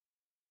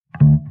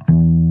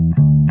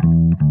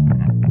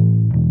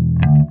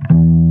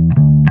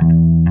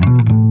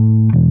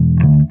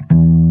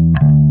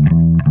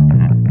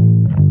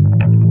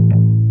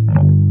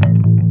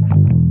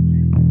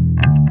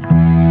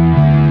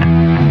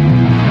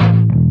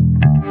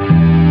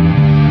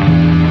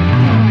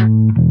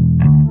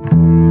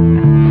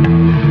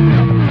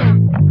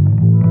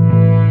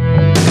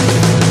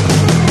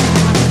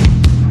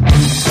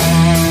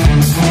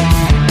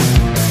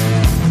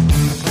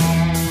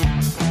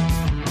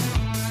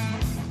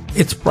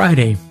It's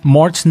Friday,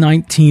 March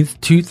 19th,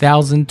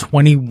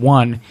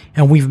 2021,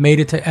 and we've made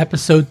it to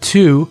episode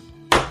 2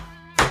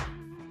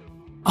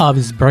 of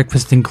Is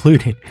Breakfast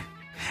Included?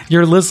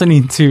 You're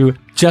listening to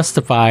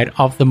Justified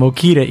off the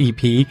Moquita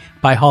EP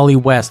by Holly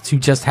West, who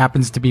just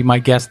happens to be my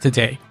guest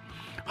today.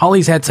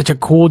 Holly's had such a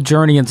cool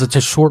journey in such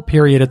a short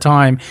period of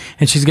time,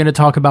 and she's going to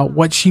talk about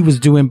what she was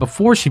doing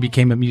before she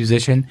became a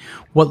musician,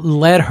 what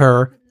led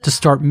her to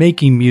start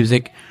making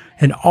music,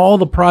 and all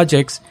the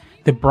projects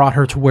that brought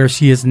her to where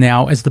she is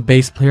now as the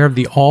bass player of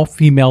the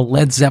all-female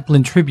Led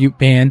Zeppelin tribute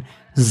band,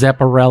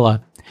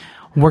 Zepparella.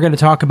 We're going to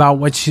talk about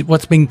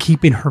what's been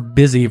keeping her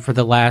busy for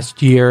the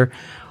last year,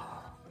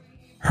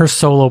 her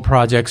solo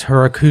projects,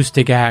 her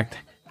acoustic act,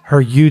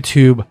 her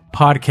YouTube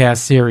podcast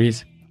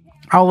series.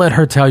 I'll let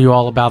her tell you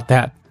all about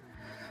that.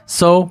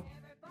 So,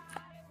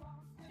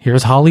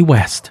 here's Holly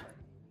West.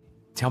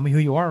 Tell me who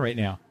you are right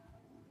now.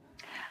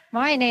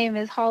 My name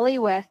is Holly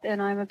West,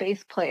 and I'm a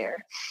bass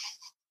player.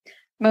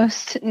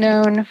 Most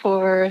known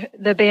for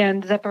the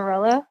band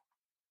Zepparella.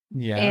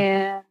 Yeah.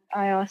 And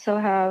I also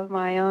have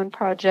my own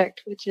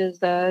project, which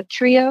is a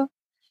trio,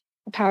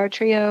 a power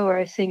trio, where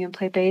I sing and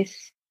play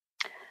bass.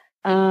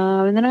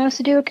 And then I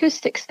also do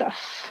acoustic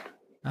stuff.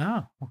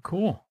 Oh,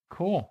 well,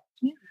 cool.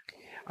 Yeah.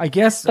 I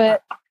guess.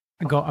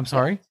 I'm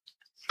sorry.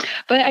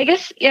 But I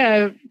guess,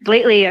 yeah,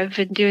 lately I've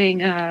been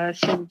doing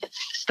some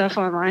stuff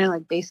online,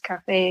 like Bass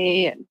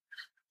Cafe, and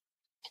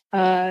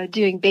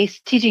teaching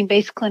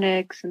bass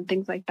clinics and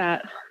things like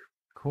that.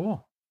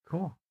 Cool.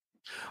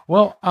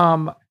 Well,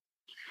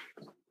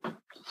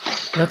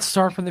 let's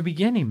start from the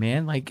beginning,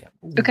 man. Like,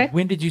 okay.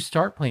 When did you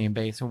start playing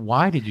bass, and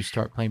why did you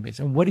start playing bass,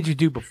 and what did you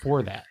do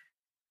before that?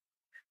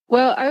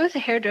 Well, I was a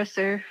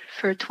hairdresser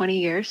for 20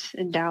 years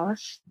in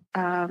Dallas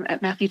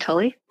at Matthew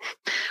Tully.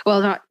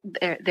 Well, not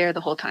there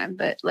the whole time,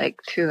 but like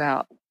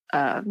throughout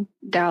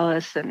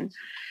Dallas and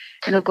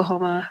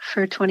Oklahoma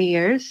for 20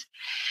 years.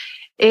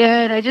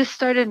 And I just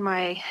started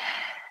my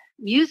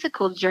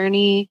musical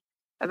journey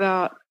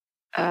about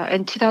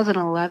in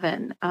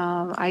 2011.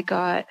 I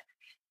got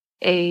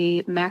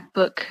a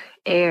MacBook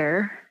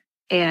Air,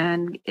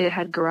 and it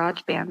had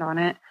GarageBand on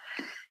it.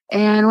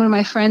 And one of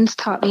my friends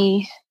taught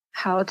me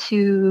how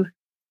to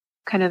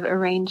kind of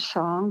arrange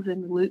songs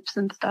and loops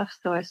and stuff.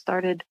 So I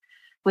started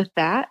with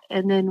that.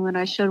 And then when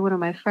I showed one of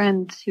my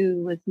friends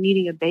who was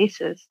needing a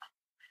bassist,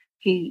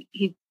 he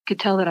could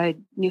tell that I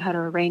knew how to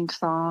arrange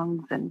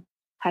songs and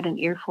had an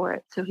ear for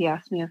it. So he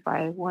asked me if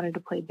I wanted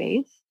to play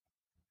bass.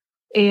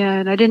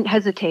 And I didn't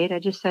hesitate. I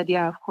just said,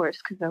 yeah, of course,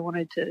 because I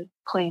wanted to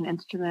play an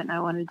instrument and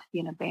I wanted to be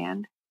in a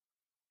band.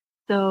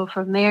 So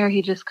from there,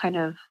 he just kind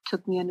of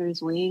took me under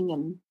his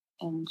wing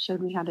and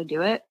showed me how to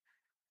do it.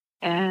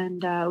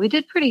 And we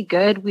did pretty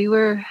good. We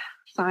were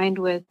signed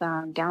with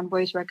Down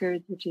Boys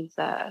Records, which is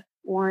a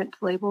Warrant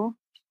label.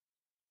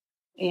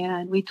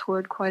 And we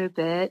toured quite a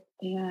bit,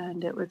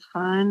 and it was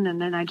fun.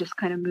 And then I just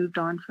kind of moved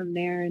on from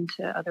there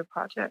into other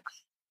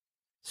projects.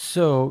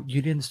 So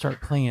you didn't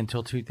start playing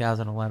until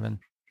 2011.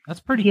 That's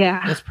pretty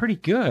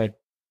good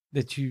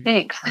that you.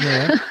 Thanks.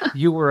 Yeah,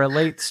 you were a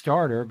late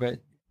starter, but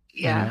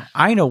yeah,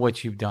 I know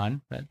what you've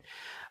done. But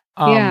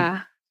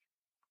yeah.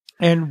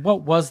 And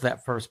what was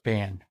that first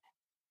band?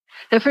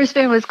 The first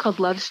band was called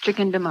Love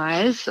Stricken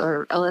Demise,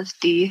 or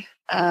LSD.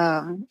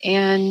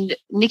 And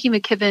Nikki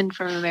McKibben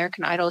from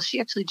American Idol,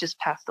 she actually just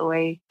passed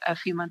away a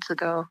few months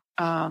ago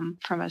from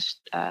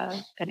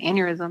an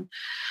aneurysm.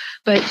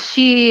 But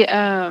she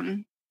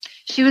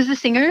was the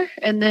singer,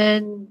 and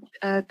then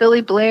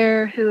Billy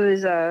Blair, who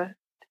is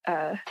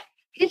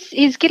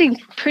he's getting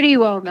pretty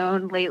well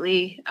known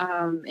lately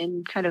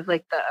in kind of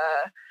like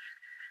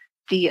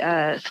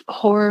the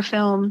horror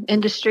film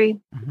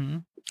industry. Mm-hmm.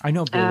 I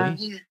know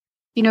Billy.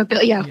 You know,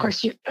 Billy, yeah, of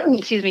course. You're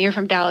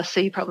from Dallas, so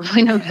you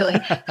probably know Billy.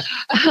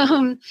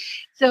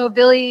 So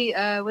Billy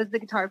was the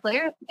guitar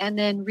player, and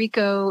then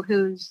Rico,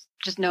 who's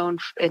just known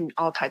in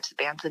all types of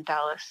bands in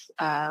Dallas,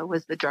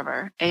 was the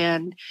drummer.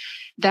 And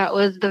that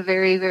was the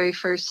very, very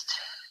first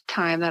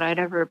time that I'd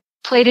ever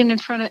played in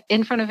front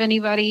of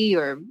anybody,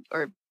 or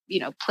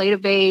played a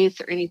bass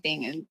or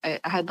anything.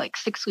 And I had like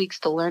 6 weeks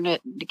to learn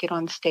it and to get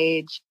on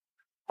stage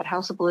at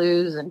House of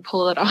Blues and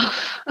pull it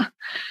off.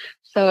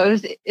 So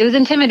it was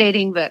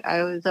intimidating, but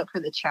I was up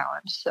for the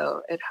challenge,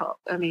 so it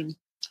helped. I mean,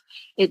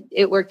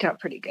 it worked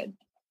out pretty good.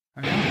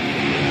 There's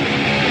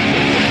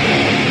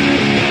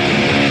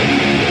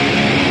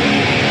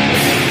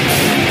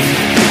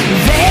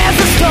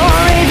a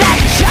story that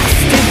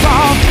just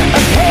evolved.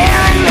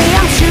 Apparently,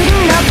 I'm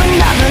shooting up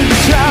another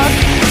drug.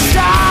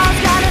 Star's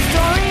got a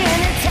story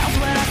and it tells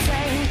what I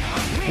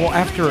say. Well,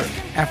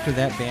 after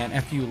that band,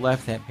 after you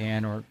left that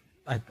band, or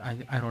I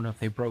don't know if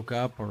they broke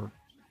up or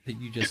that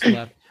you just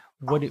left.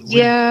 We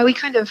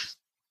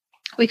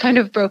kind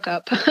of broke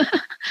up.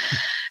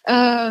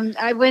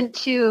 I went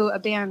to a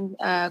band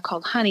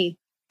called Honey.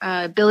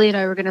 Billy and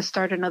I were going to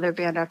start another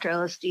band after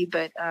LSD,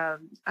 but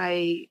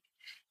I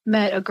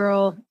met a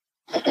girl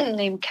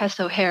named Kess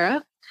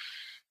O'Hara.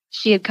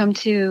 She had come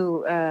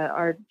to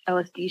our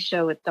LSD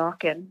show with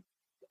Dawkins,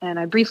 and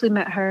I briefly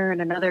met her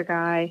and another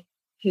guy,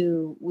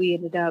 who we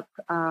ended up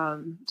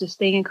just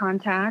staying in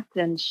contact,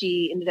 and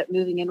she ended up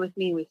moving in with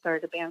me, and we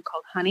started a band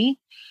called Honey.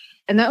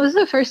 And that was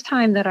the first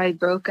time that I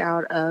broke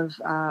out of,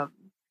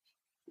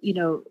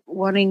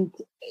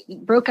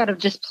 broke out of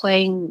just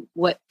playing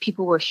what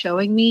people were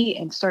showing me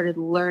and started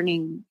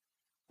learning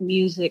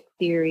music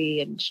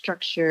theory and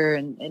structure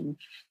and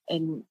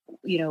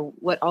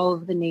what all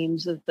of the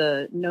names of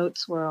the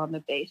notes were on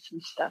the bass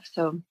and stuff.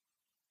 So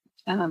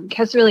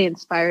has really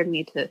inspired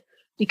me to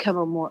become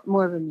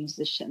more of a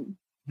musician.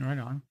 Right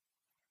on.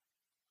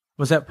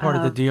 Was that part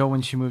of the deal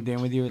when she moved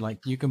in with you?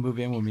 Like, you can move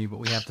in with me, but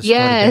we have to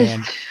start a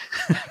band.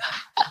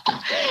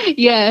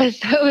 Yes,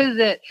 that was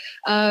it.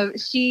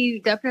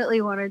 She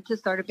definitely wanted to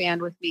start a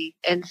band with me,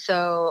 and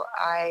so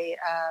I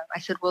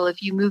said, well,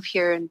 if you move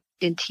here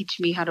and teach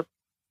me how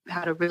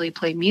to really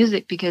play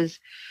music, because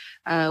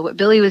what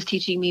Billy was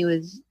teaching me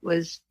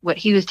was what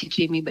he was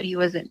teaching me, but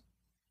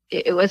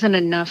it wasn't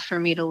enough for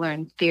me to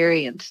learn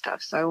theory and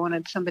stuff. So I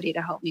wanted somebody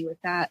to help me with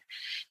that,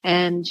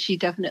 and she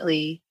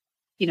definitely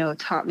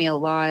taught me a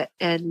lot.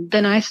 And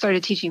then I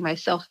started teaching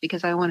myself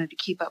because I wanted to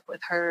keep up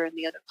with her and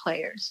the other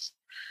players.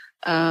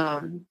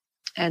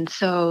 And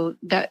so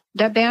that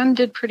band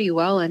did pretty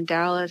well in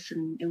Dallas,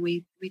 and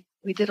we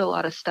did a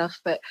lot of stuff,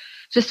 but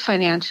just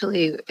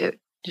financially it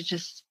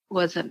just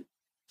wasn't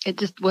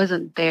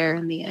there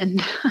in the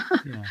end.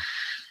 Yeah.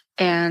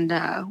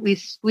 And we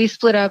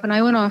split up, and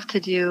I went off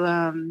to do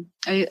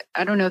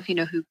I don't know if you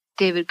know who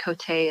David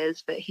Cote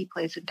is, but he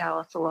plays in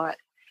Dallas a lot.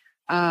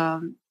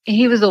 And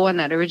he was the one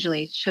that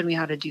originally showed me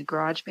how to do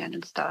GarageBand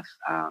and stuff.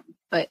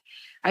 But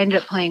I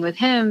ended up playing with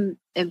him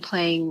and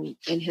playing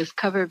in his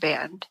cover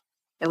band.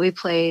 And we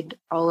played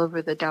all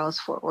over the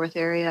Dallas-Fort Worth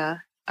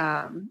area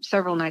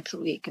several nights a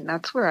week. And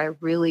that's where I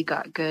really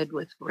got good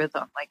with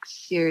rhythm, like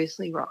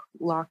seriously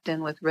locked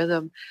in with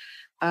rhythm,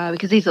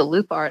 because he's a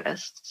loop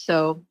artist.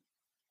 So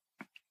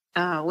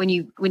when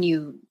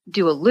you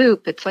do a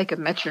loop, it's like a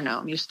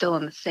metronome. You're still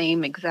in the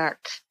same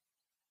exact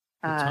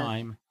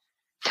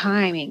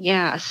timing.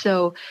 Yeah.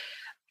 So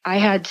I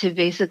had to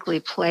basically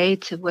play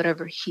to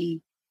whatever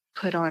he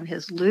put on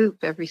his loop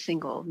every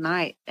single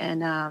night.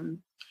 And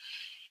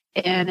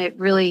it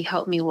really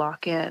helped me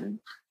lock in,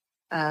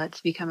 to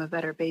become a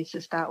better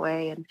bassist that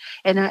way.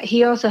 And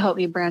he also helped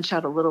me branch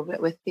out a little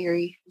bit with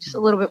theory, just a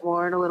little bit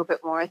more and a little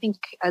bit more. I think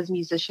as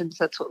musicians,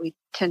 that's what we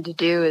tend to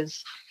do.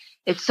 Is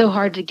it's so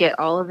hard to get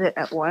all of it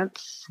at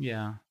once.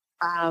 Yeah.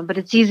 But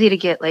it's easy to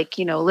get a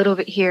little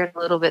bit here and a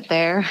little bit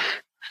there.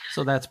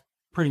 So that's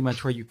pretty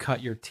much where you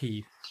cut your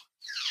teeth.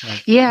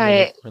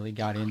 Really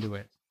got into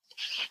it.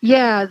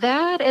 Yeah,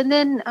 that. And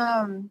then,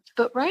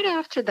 but right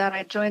after that,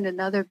 I joined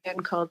another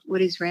band called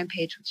Woody's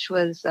Rampage, which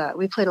was,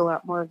 we played a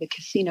lot more of the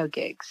casino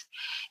gigs.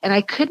 And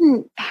I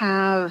couldn't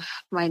have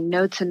my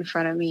notes in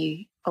front of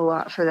me a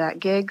lot for that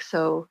gig.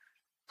 So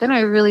then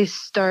I really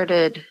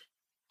started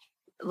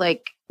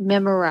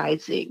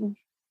memorizing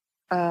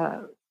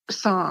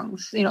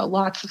songs,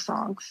 lots of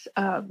songs.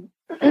 I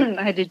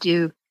had to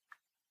do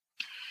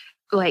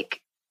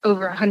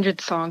over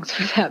 100 songs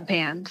for that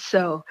band.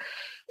 So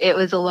it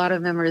was a lot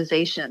of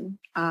memorization,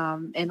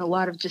 and a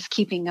lot of just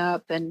keeping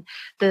up. And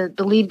the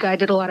lead guy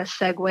did a lot of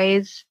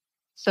segues.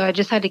 So I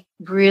just had to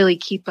really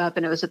keep up,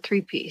 and it was a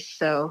 3-piece.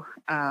 So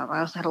I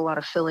also had a lot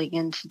of filling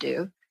in to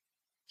do.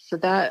 So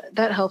that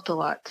helped a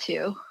lot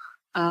too.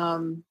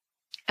 And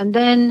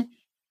then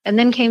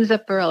came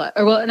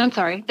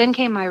Zepparella, then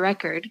came my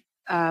record,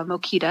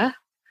 Mokita,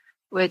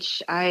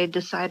 which I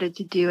decided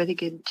to do, I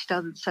think in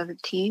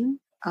 2017.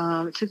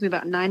 It took me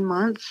about 9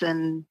 months,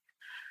 and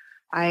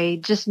I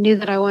just knew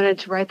that I wanted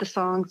to write the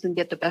songs and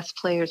get the best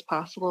players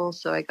possible.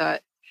 So I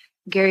got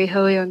Gary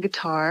Hoey on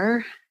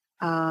guitar,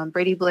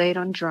 Brady Blade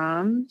on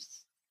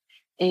drums,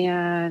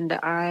 and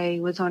I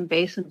was on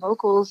bass and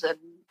vocals, and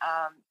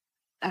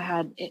I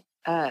had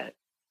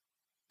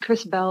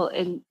Chris Bell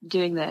in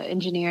doing the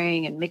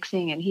engineering and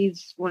mixing, and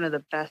he's one of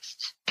the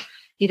best.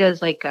 He does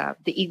the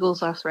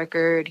Eagles last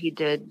record. He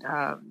did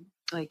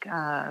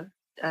Beyond,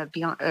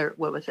 or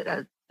what was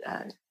it?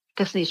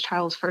 Destiny's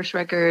Child's first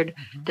record.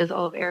 Mm-hmm. Does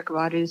all of Eric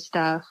Badu's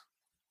stuff.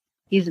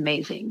 He's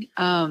amazing.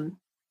 I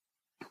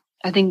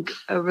think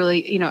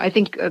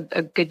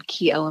a good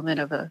key element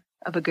of a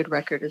good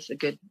record is a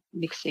good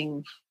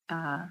mixing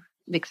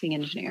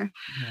engineer.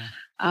 Yeah.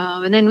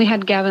 And then we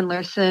had Gavin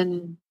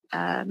Larson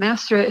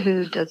master it,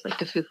 who does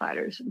the Foo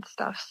Fighters and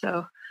stuff.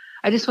 So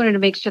I just wanted to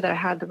make sure that I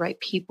had the right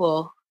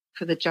people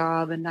for the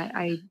job, and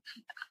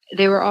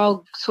they were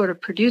all sort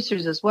of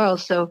producers as well.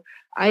 So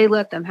I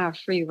let them have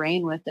free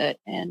reign with it.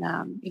 And,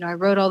 I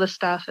wrote all the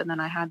stuff, and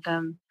then I had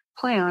them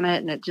play on it,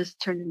 and it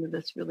just turned into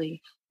this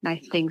really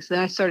nice thing. So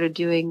then I started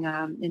doing,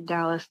 in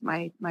Dallas,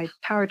 my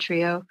power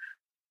trio.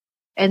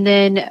 And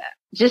then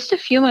just a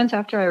few months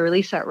after I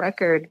released that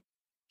record,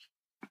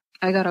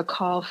 I got a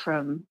call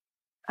from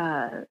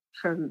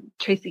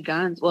Tracy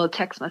Guns, a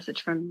text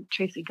message from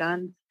Tracy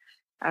Guns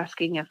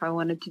asking if I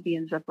wanted to be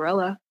in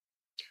Zepparella.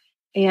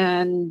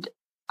 And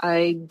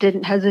I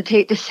didn't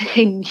hesitate to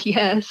say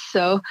yes.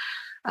 So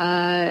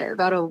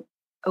about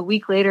a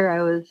week later,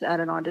 I was at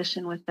an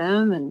audition with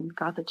them and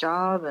got the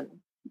job, and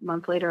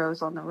month later, I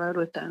was on the road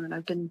with them, and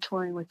I've been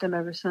touring with them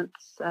ever since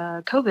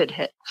COVID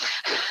hit.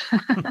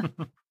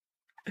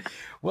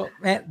 Well,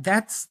 man,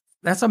 that's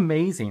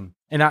amazing.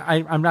 And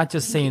I'm not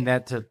just saying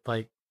that to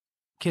like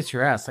kiss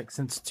your ass. Like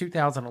since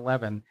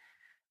 2011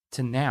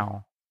 to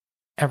now,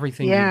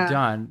 everything you've Yeah.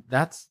 done,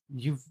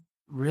 you've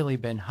really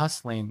been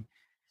hustling.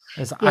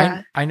 As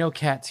Yeah. I know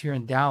cats here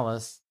in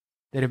Dallas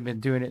that have been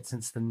doing it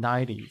since the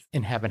 90s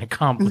and haven't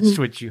accomplished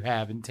what you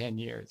have in 10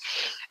 years.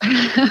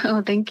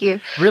 Oh, thank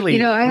you.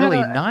 Really, I had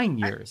really 9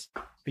 years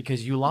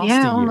because you lost yeah,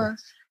 a year.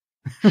 almost.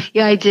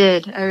 Yeah, I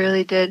did. I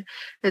really did.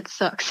 It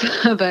sucks,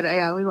 but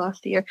yeah, we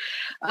lost a year.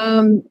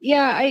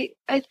 Yeah,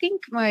 I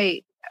think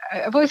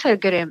I've always had a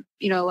good,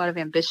 a lot of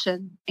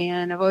ambition,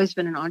 and I've always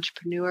been an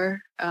entrepreneur.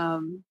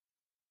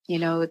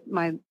 With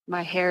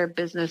my hair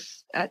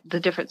business at the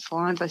different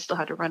salons, I still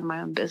had to run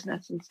my own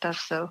business and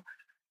stuff. So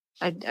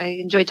I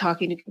enjoy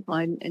talking to people.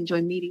 I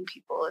enjoy meeting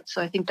people, and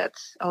so I think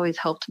that's always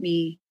helped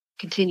me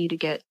continue to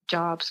get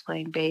jobs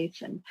playing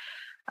bass. And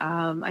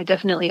I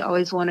definitely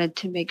always wanted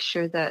to make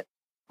sure that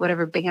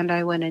whatever band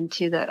I went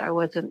into, that I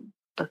wasn't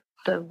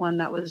the one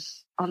that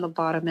was on the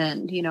bottom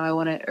end.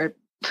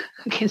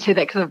 I can't say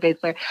that because I'm a bass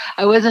player.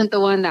 I wasn't the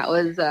one that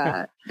was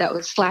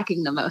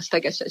slacking the most, I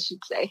guess I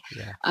should say.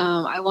 Yeah.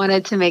 I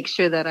wanted to make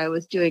sure that I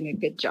was doing a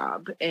good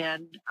job,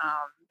 and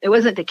it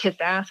wasn't to kiss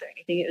ass or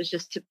anything. It was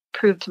just to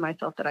prove to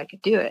myself that I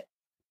could do it.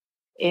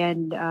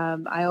 And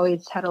I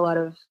always had a lot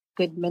of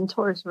good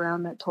mentors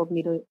around that told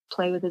me to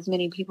play with as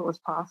many people as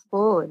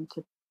possible and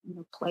to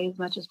play as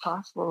much as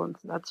possible. And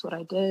so that's what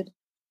I did.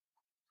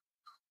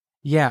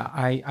 Yeah,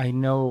 I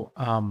know.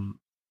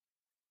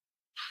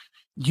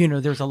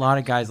 There's a lot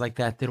of guys like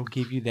that that'll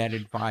give you that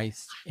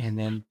advice, and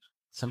then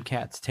some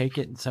cats take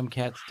it and some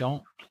cats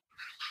don't.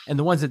 And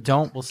the ones that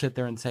don't will sit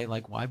there and say,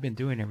 like, well, I've been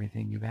doing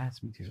everything you've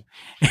asked me to.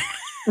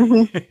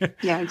 Mm-hmm.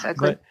 Yeah,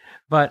 exactly.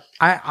 But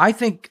I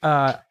think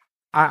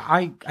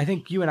I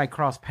think you and I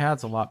crossed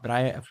paths a lot, but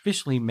I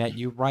officially met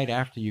you right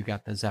after you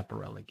got the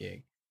Zepparella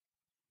gig.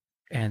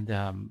 And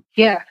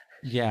yeah.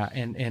 Yeah,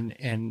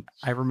 and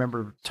I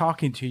remember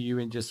talking to you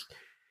and just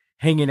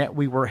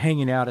we were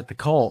hanging out at the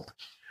Cult,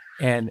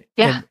 and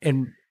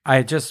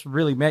I just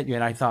really met you,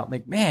 and I thought,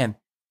 like, man,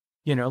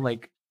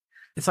 like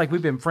it's like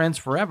we've been friends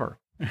forever.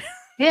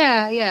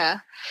 Yeah.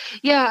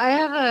 I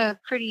have a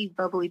pretty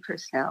bubbly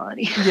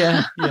personality.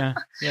 Yeah.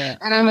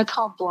 And I'm a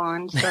tall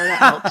blonde, so that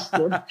helps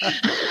too.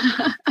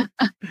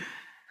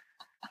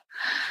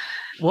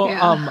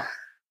 Well,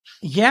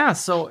 yeah.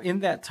 So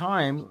in that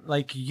time,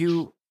 like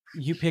you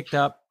just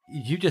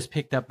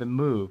picked up and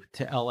moved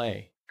to LA,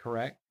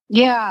 correct?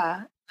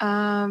 Yeah.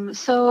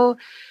 So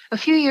a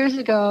few years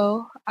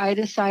ago, I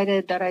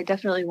decided that I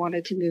definitely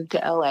wanted to move to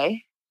LA,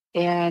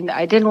 and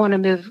I didn't want to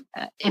move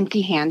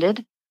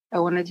empty-handed. I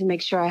wanted to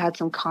make sure I had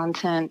some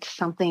content,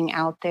 something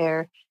out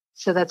there.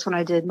 So that's when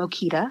I did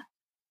Mochita.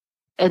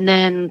 And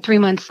then 3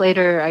 months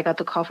later, I got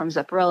the call from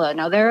Zepparella.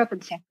 Now they're up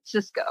in San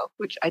Francisco,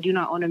 which I do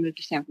not want to move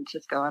to San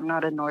Francisco. I'm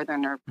not a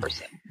northerner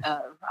person.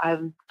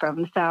 I'm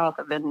from the South.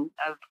 I've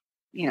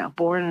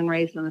born and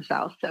raised in the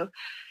South. So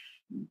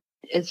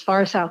as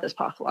far south as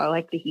possible. I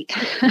like the heat.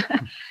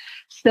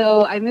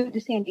 So I moved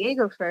to San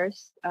Diego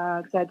first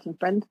because I had some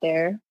friends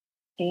there.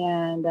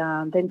 And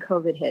then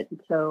COVID hit. And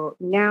so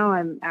now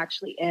I'm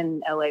actually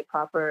in LA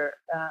proper.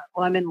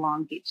 I'm in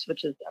Long Beach,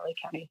 which is LA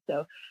County.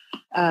 So,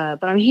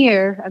 but I'm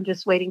here. I'm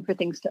just waiting for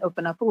things to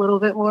open up a little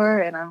bit more,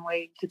 and I'm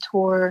waiting to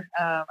tour.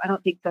 I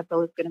don't think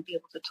Zepparella is going to be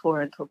able to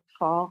tour until the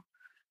fall.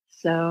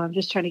 So I'm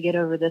just trying to get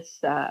over this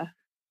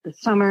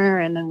summer,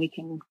 and then we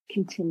can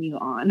continue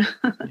on.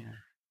 Yeah.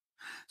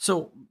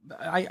 So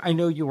I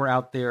know you were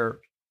out there.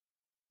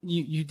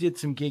 You did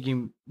some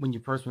gigging when you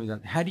first moved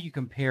out. How do you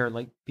compare,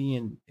 like,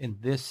 being in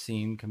this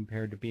scene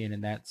compared to being in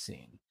that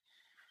scene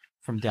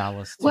from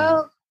Dallas?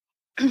 Well,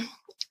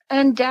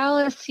 in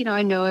Dallas,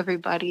 I know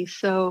everybody.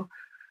 So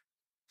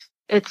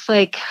it's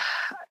like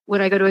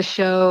when I go to a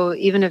show,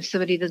 even if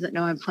somebody doesn't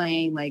know I'm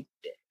playing, like,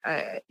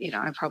 I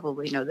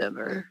probably know them,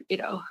 or,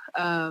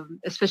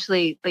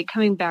 especially like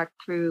coming back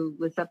through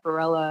with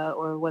Zepparella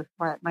or with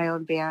my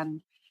own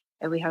band.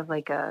 And we have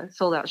like a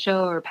sold out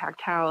show or a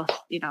packed house,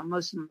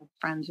 most of my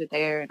friends are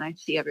there and I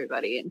see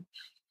everybody, and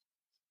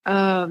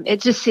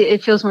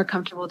it feels more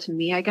comfortable to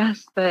me, I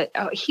guess. But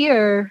out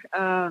here,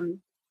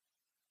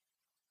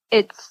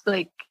 it's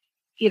like,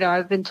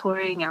 I've been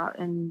touring out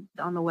on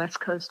the West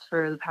Coast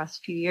for the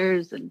past few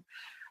years, and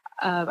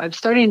I'm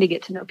starting to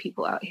get to know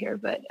people out here.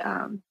 But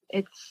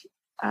it's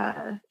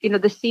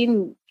the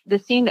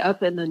scene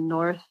up in the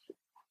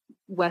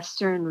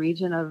northwestern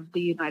region of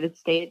the United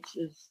States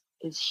is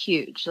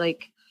huge.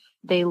 Like,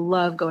 they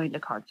love going to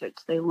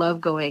concerts. They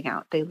love going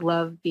out. They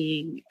love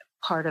being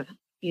part of,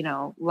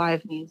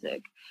 live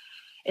music.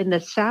 In the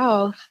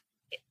South,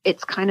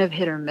 it's kind of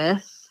hit or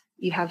miss.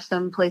 You have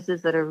some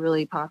places that are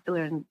really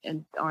popular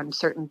and on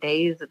certain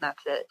days, and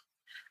that's it.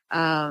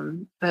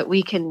 But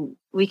we can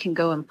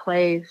go and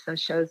play some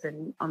shows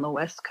on the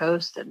West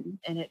Coast and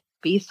it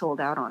be sold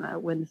out on a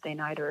Wednesday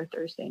night or a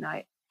Thursday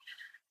night.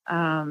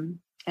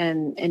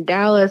 And in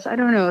Dallas, I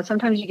don't know.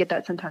 Sometimes you get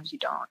that, sometimes you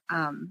don't.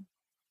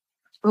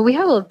 But we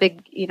have a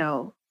big,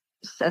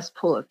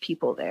 cesspool of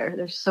people there.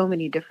 There's so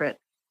many different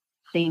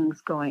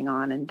things going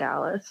on in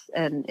Dallas,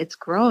 and it's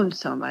grown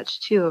so much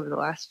too over the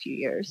last few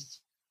years.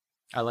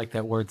 I like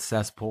that word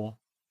cesspool,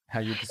 how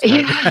you describe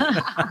Yeah,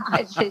 it.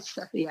 I'd say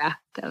so. Yeah,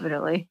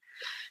 definitely.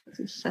 It's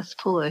a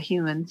cesspool of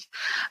humans.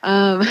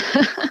 Um,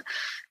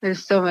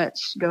 there's so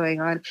much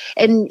going on,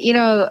 and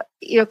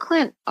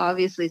Clint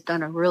obviously has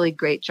done a really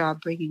great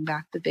job bringing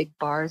back the big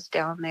bars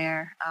down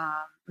there,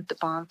 with the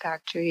Bomb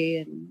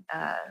Factory and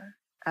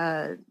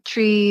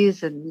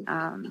Trees, and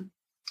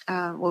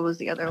what was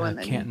the other one?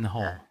 Canton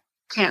Hall.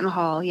 Canton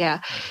Hall, yeah.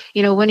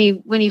 When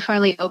he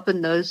finally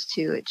opened those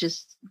two, it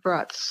just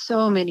brought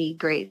so many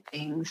great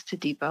things to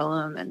Deep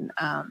Ellum. And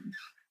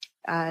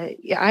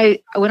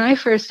when I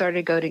first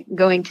started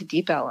going to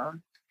Deep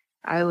Ellum,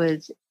 I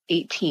was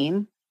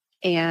 18,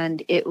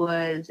 and it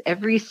was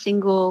every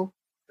single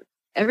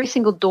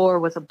door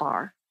was a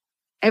bar,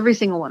 every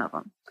single one of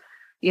them.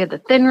 You had the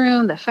thin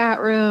room, the fat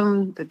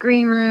room, the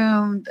green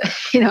room,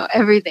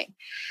 everything.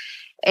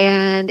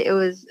 And it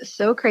was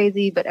so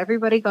crazy, but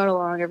everybody got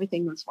along.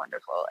 Everything was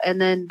wonderful.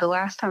 And then the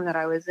last time that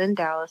I was in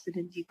Dallas and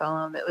in Deep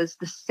Ellum, it was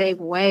the same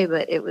way,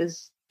 but it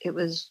was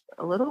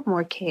a little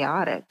more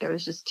chaotic. There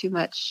was just too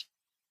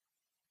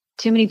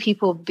many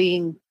people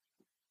being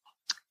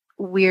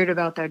weird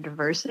about their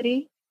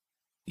diversity.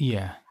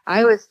 Yeah.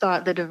 I always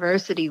thought the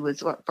diversity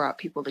was what brought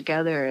people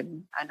together,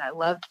 and I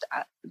loved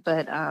that.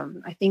 But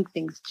I think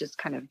things just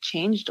kind of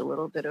changed a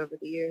little bit over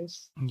the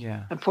years.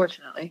 Yeah.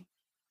 Unfortunately.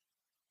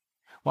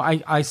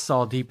 Well, I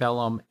saw Deep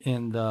Ellum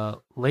in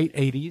the late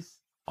 80s,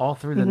 all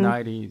through the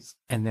 90s,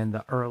 and then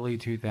the early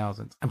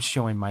 2000s. I'm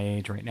showing my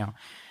age right now.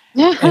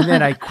 And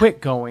then I quit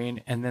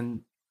going, and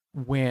then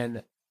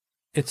when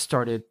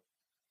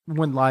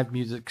live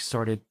music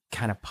started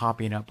kind of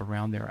popping up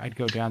around there, I'd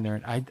go down there,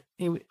 and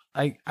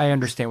I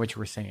understand what you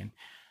were saying.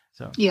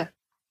 So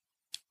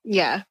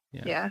Yeah.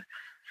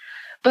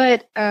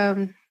 But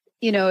the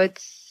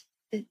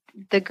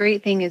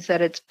great thing is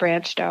that it's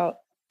branched out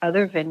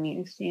other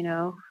venues.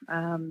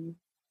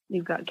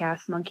 You've got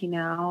Gas Monkey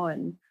now,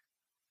 and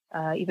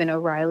even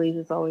O'Reilly's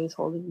is always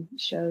holding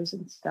shows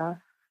and stuff.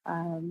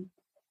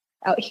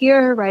 Out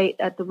here, right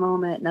at the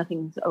moment,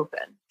 nothing's open.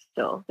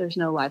 Still, there's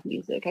no live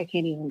music. I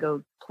can't even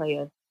go play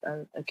a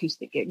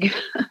acoustic gig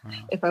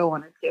if I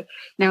wanted to.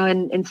 Now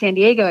in San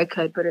Diego, I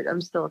could, but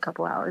I'm still a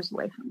couple hours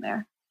away from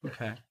there.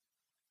 Okay.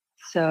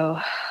 So,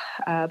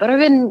 but I've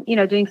been,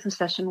 doing some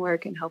session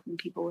work and helping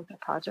people with their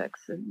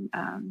projects, and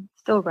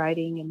still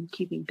writing and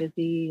keeping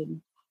busy.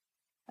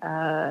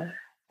 And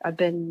I've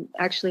been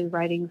actually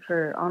writing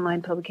for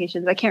online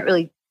publications. I can't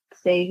really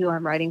say who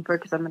I'm writing for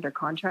because I'm under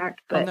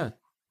contract, but no.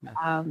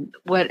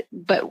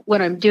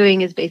 what I'm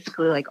doing is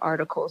basically like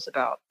articles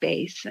about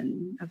bass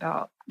and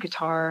about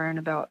guitar and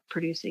about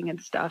producing and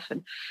stuff.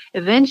 And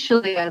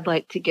eventually I'd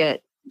like to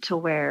get to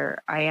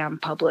where I am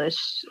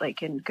published,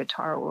 like in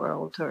Guitar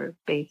World or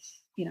bass,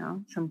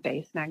 some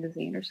bass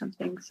magazine or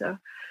something. So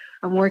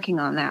I'm working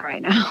on that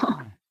right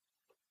now.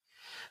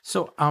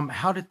 So,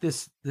 how did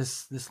this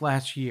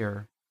last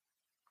year,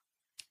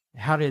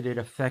 how did it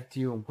affect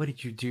you, and what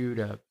did you do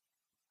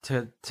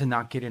to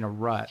not get in a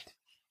rut?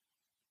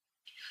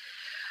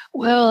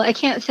 Well, I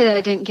can't say that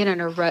I didn't get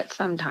in a rut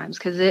sometimes,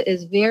 because it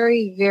is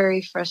very,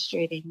 very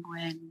frustrating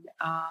when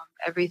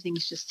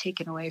everything's just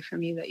taken away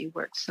from you that you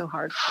worked so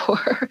hard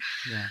for.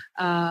 Yeah.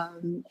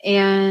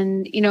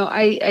 And,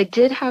 I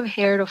did have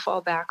hair to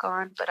fall back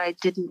on, but I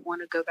didn't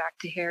want to go back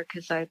to hair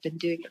because I've been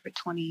doing it for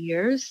 20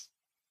 years.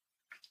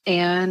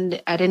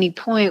 And at any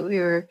point we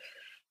were,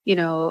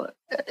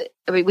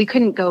 we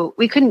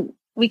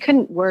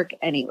couldn't work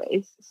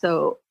anyways.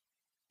 So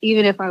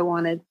even if I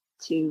wanted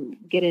to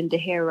get into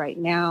hair right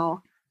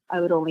now, I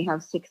would only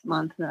have 6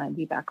 months and then I'd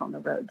be back on the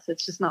road. So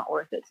it's just not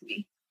worth it to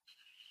me.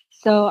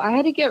 So I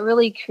had to get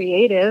really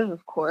creative,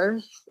 of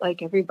course,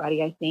 like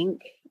everybody, I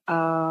think.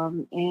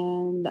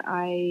 And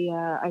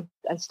I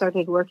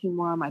started working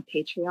more on my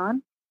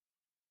Patreon.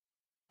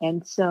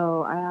 And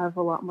so I have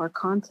a lot more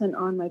content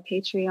on my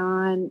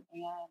Patreon, and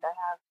I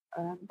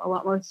have a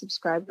lot more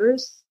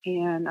subscribers,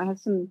 and I have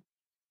some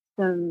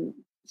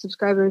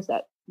subscribers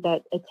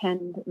that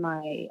attend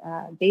my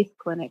bass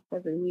clinics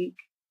every week,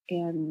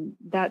 and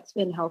that's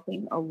been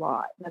helping a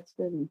lot. That's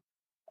been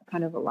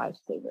kind of a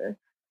lifesaver.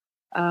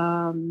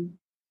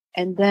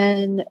 And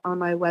then on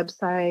my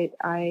website,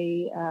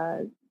 I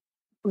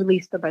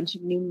released a bunch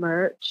of new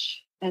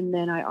merch, and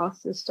then I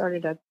also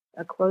started a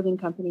clothing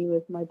company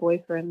with my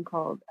boyfriend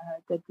called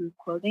Dead Groove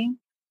Clothing.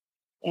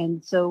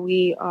 And so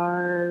we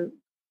are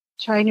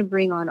trying to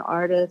bring on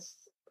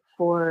artists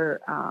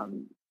for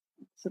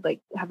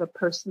have a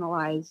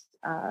personalized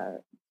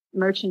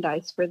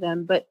merchandise for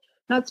them, but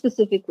not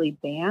specifically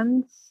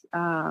bands.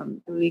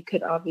 We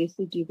could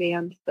obviously do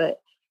bands,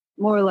 but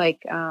more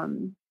like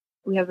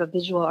we have a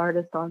visual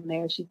artist on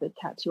there. She's a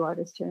tattoo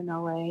artist here in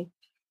LA.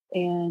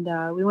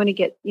 And we want to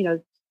get,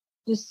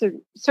 just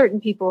certain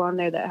people on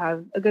there that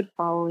have a good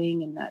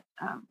following, and that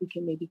we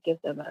can maybe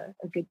give them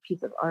a good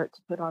piece of art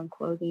to put on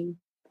clothing.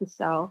 to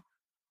sell.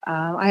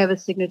 I have a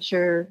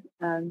signature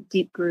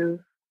Deep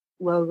Groove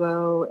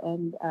logo,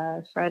 and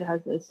Fred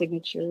has a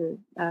signature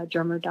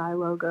Drummer Die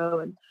logo,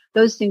 and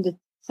those seem to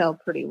sell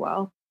pretty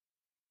well.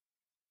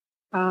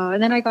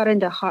 And then I got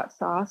into hot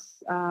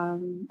sauce. I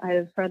had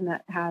a friend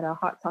that had a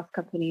hot sauce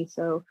company,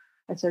 so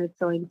I started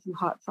selling some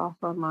hot sauce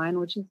online,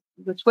 which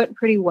went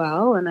pretty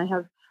well. And I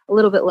have a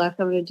little bit left.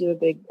 I'm going to do a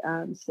big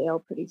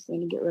sale pretty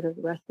soon and get rid of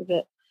the rest of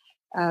it.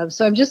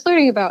 So I'm just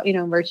learning about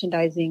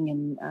merchandising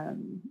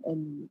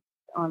and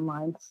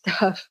online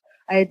stuff.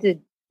 I had to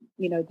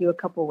do a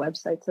couple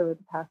websites over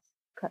the past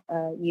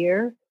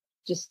year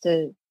just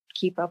to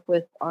keep up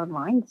with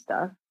online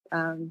stuff.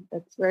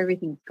 That's where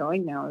everything's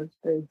going now, is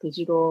very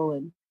digital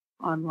and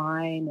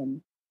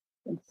online,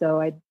 and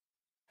so I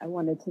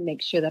wanted to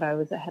make sure that I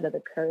was ahead of the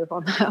curve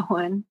on that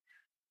one,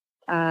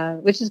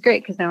 which is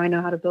great because now I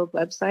know how to build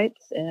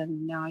websites,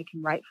 and now I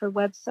can write for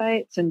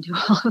websites and do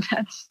all of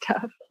that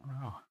stuff.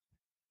 Wow.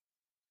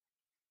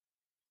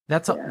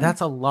 That's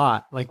a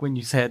lot. Like when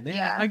you said,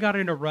 I got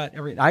in a rut.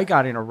 I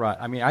got in a rut.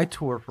 I mean, I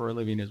tour for a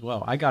living as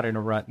well. I got in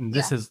a rut, and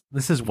this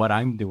is what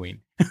I'm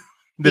doing.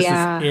 This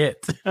is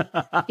it.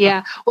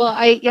 Yeah. Well,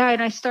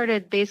 and I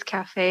started Bass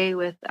Cafe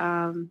with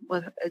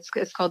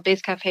it's called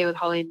Bass Cafe with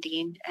Holly and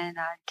Dean, and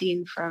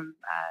Dean from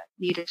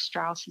Nita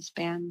Strauss's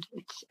band.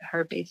 It's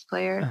her bass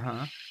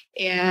player,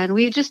 and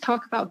we just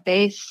talk about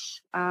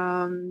bass.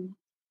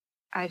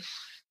 I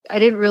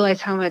didn't realize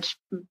how much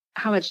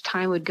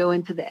time would go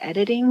into the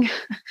editing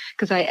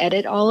because I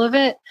edit all of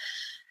it.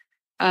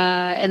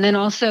 And then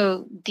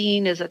also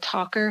Dean is a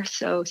talker,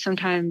 so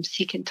sometimes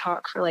he can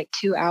talk for like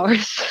 2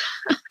 hours.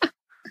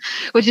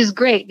 Which is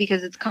great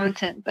because it's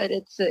content, but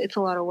it's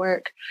a lot of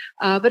work.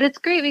 But it's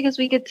great because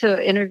we get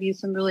to interview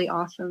some really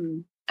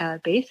awesome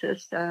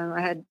bassists. I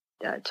had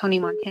Tony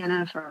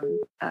Montana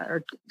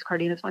or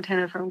Cardenas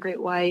Montana from Great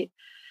White.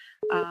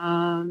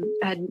 I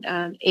had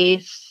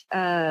Ace,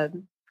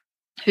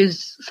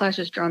 who's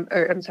Slash's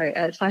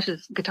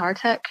Slash's guitar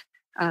tech,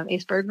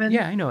 Ace Bergman.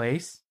 Yeah, I know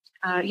Ace.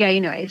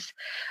 Ace.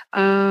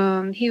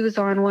 He was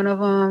on one of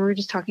them. We were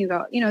just talking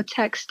about,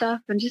 tech stuff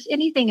and just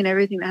anything and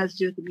everything that has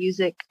to do with the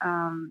music,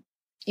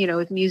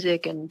 with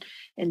music and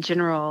in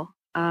general.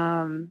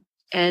 And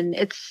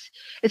it's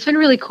been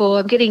really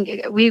cool.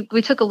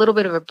 We took a little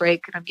bit of a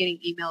break, and I'm getting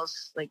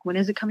emails like, when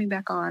is it coming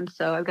back on?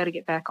 So I've got to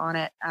get back on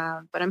it.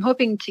 But I'm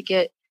hoping to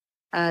get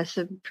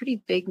some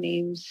pretty big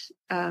names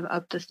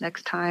up this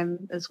next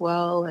time as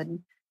well.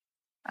 And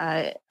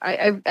I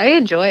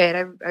enjoy it.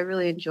 I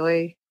really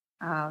enjoy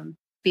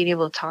being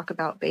able to talk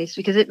about bass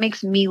because it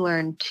makes me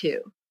learn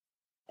too.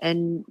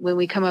 And when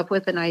we come up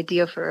with an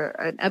idea for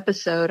an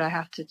episode, I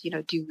have to,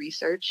 do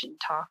research and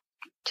talk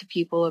to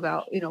people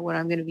about, what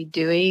I'm going to be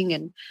doing.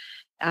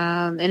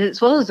 And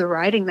as well as the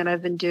writing that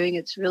I've been doing,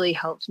 it's really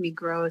helped me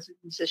grow as a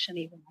musician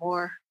even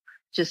more,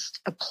 just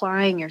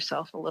applying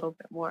yourself a little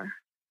bit more.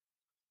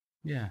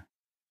 Yeah.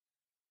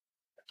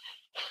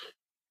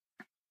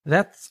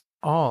 That's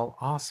all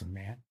awesome,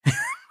 man.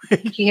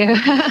 Thank you.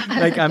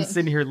 Like I'm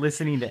sitting here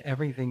listening to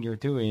everything you're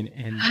doing,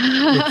 and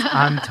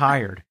I'm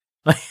tired.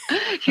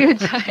 You're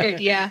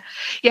tired, yeah.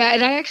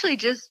 And I actually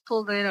just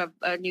pulled in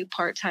a new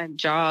part-time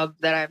job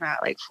that I'm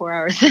at like 4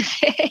 hours a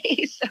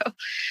day, so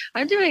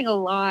I'm doing a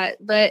lot.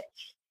 But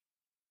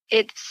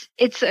it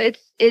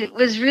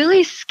was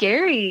really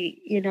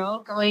scary,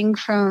 going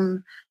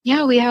from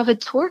we have a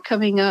tour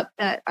coming up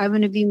that I'm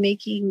going to be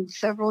making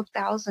several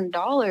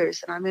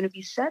 $1,000s, and I'm going to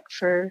be set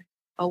for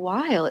a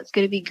while. It's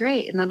going to be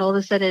great. And then all of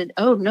a sudden,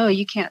 oh no,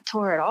 you can't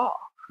tour at all.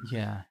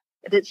 Yeah.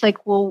 And it's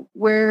like, well,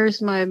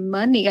 where's my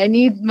money? I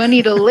need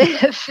money to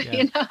live,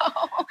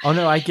 Oh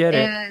no, I get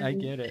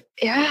it.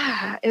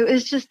 Yeah. It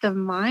was just the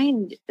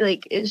mind.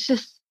 Like, it's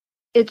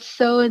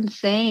so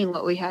insane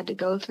what we had to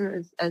go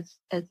through as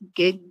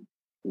gig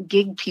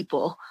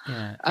people.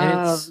 Yeah.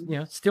 And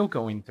it's, still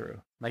going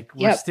through. Like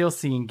we're still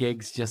seeing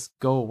gigs just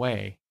go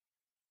away.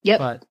 Yep.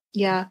 But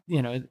yeah,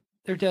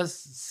 there does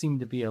seem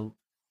to be a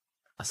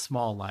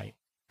small light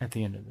at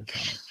the end of the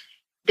tunnel.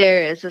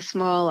 There is a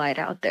small light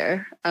out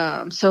there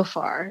so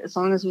far. As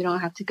long as we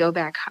don't have to go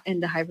back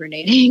into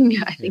hibernating,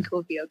 I think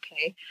we'll be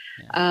okay.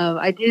 Yeah.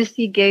 I do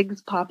see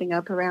gigs popping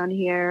up around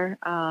here.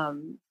 I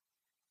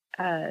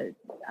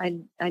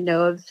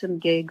know of some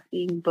gigs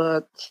being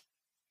booked,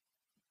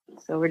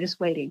 so we're just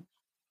waiting.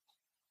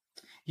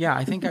 Yeah,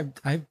 I think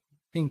I've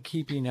been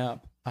keeping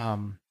up.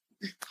 I'm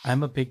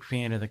a big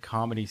fan of the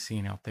comedy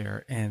scene out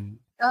there, and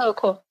oh,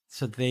 cool.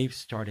 So they've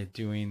started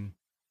doing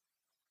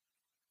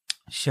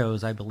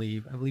shows, I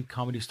believe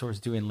Comedy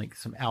Store's doing like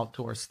some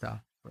outdoor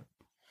stuff.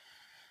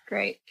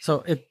 Great.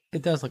 So it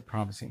does look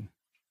promising.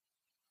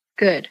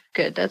 Good.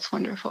 That's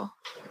wonderful.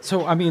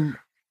 So I mean,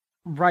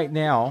 right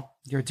now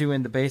you're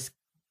doing the bass.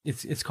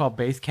 It's called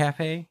Bass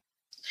Cafe.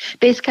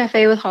 Bass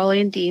Cafe with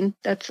Holly and Dean.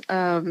 That's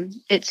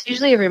it's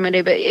usually every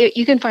Monday, but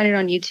you can find it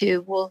on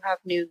YouTube. We'll have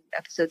new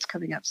episodes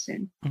coming up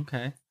soon.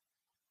 Okay.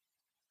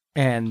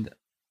 And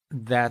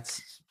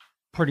that's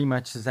pretty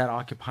much, is that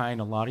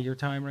occupying a lot of your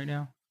time right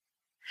now?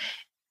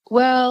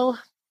 Well,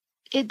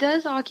 it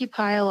does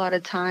occupy a lot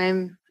of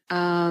time.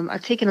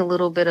 I've taken a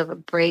little bit of a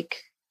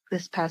break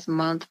this past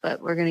month,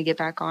 but we're going to get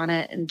back on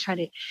it and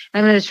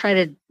I'm going to try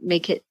to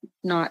make it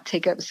not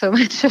take up so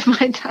much of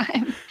my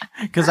time.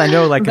 Because I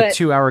know like a But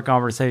 2-hour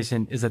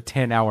conversation is a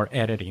 10-hour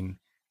editing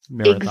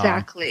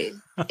marathon.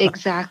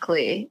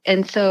 Exactly.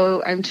 And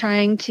so I'm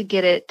trying to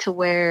get it to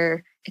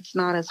where it's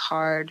not as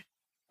hard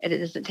and it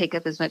doesn't take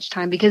up as much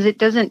time, because it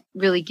doesn't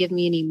really give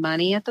me any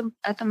money at the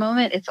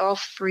moment. It's all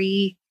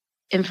free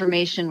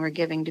information we're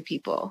giving to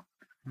people.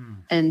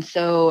 And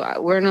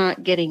so we're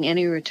not getting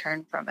any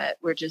return from it.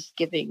 We're just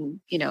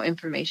giving,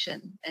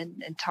 information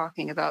and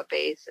talking about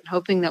bass and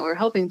hoping that we're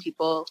helping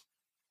people.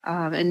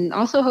 And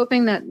also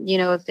hoping that,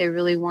 if they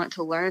really want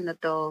to learn,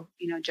 that they'll,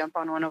 jump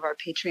on one of our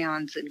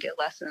Patreons and get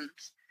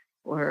lessons,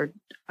 or,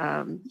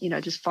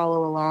 just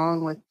follow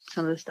along with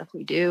some of the stuff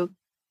we do.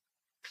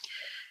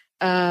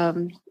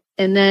 And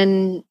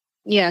then,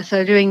 so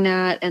I'm doing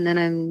that. And then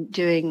I'm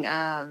doing,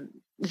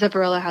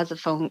 Zepparella has a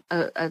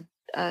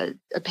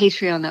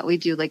Patreon that we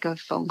do, like a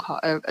phone call,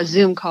 a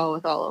Zoom call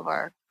with all of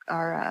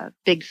our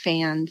big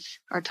fans,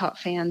 our top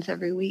fans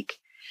every week.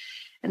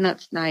 And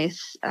that's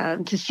nice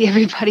to see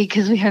everybody,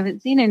 because we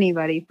haven't seen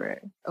anybody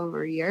for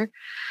over a year.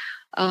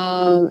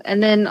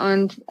 And then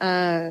on,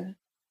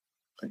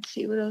 let's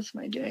see, what else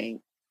am I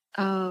doing?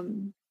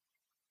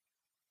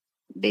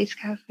 Bass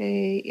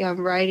Cafe. Yeah, I'm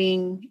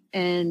writing,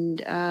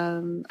 and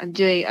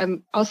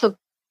I'm also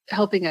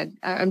helping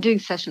I'm doing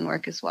session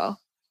work as well.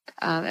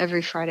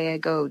 Every Friday I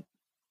go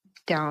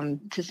down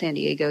to San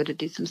Diego to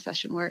do some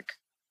session work.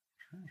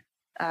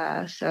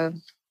 So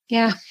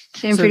yeah,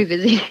 staying pretty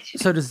busy.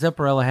 So does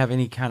Zepparella have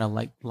any kind of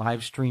like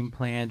live stream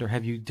planned, or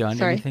have you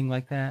done anything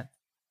like that?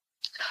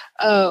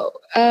 Oh,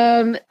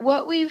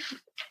 what we've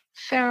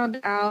found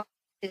out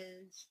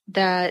is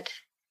that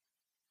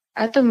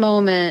at the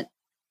moment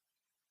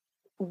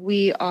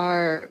we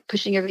are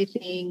pushing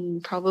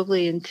everything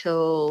probably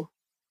until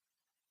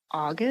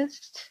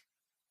August.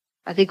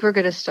 I think we're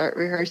going to start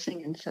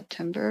rehearsing in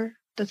September.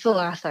 That's the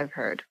last I've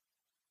heard.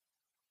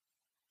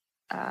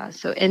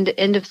 So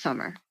end of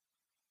summer.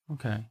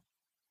 Okay.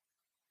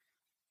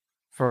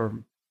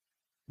 For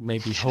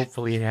maybe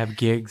hopefully have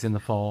gigs in the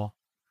fall.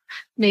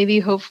 Maybe,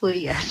 hopefully,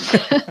 yes.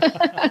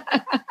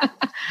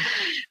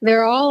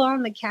 They're all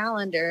on the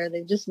calendar.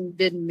 They've just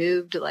been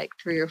moved like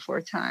 3 or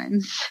 4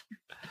 times.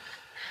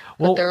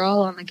 But they're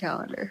all on the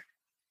calendar.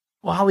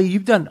 Well, Holly,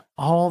 you've done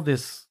all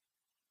this.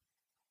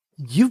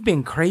 You've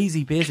been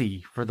crazy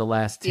busy for the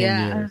last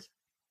 10 years.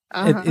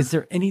 Uh-huh. Is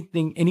there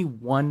any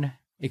one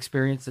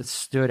experience that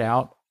stood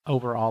out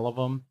over all of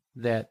them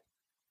that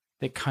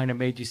kind of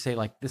made you say,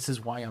 like, this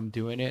is why I'm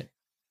doing it,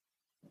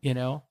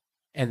 and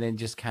then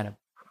just kind of,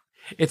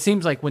 it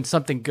seems like when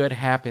something good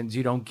happens,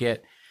 you don't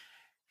get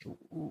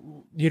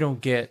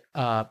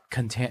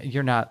content.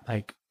 You're not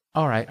like,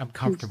 all right, I'm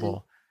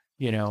comfortable.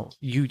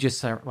 You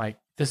just are like,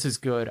 this is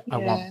good. Yeah. I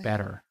want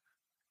better.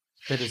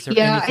 But is there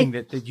anything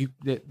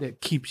that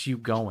keeps you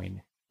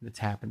going that's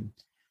happened?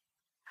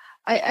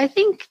 I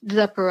think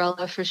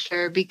Zepparella for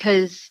sure,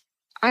 because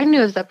I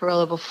knew of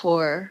Zepparella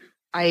before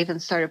I even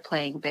started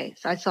playing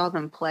bass. I saw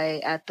them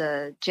play at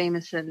the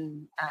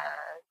Jameson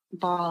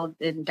Ball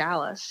in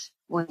Dallas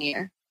one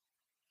year.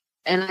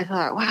 And I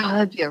thought, wow,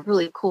 that'd be a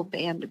really cool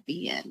band to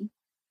be in.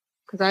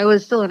 Because I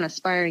was still an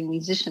aspiring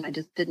musician. I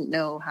just didn't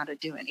know how to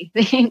do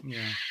anything. Yeah.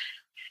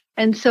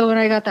 And so when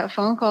I got that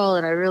phone call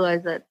and I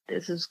realized that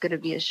this was going to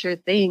be a sure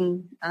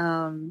thing,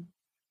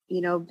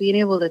 being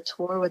able to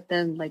tour with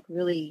them, like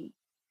really,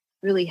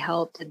 really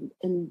helped.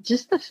 And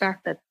just the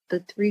fact that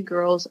the 3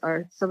 girls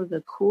are some of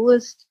the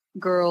coolest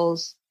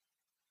girls.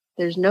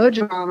 There's no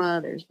drama.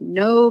 There's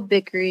no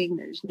bickering.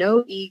 There's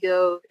no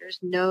ego.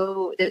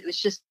 It was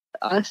just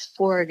us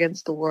 4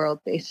 against the world,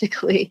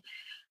 basically.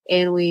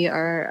 And we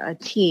are a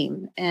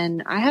team.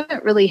 And I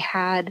haven't really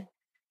had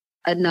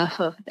enough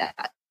of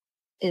that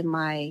in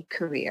my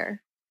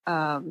career.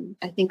 I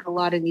think a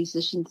lot of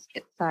musicians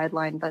get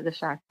sidelined by the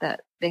fact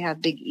that they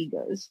have big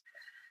egos.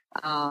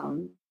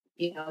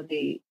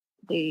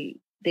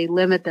 They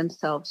limit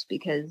themselves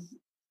because,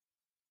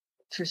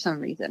 for some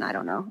reason, I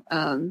don't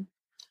know.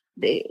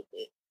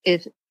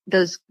 If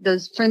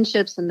those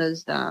friendships and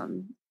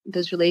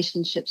those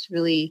relationships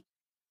really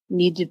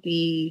need to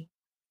be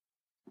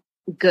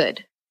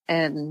good,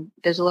 and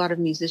there's a lot of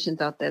musicians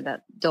out there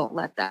that don't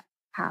let that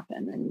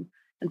happen. And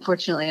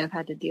unfortunately, I've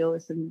had to deal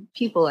with some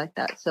people like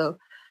that. So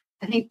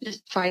I think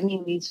just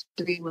finding these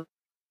 3,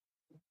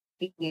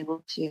 being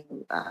able to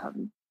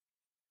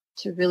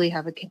really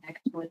have a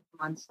connection with them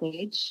on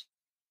stage,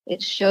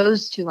 it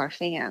shows to our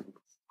fans.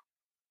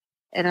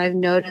 And I've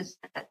noticed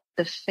that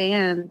the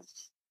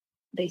fans,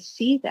 they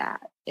see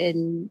that.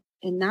 And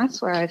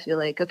that's where I feel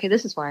like, okay,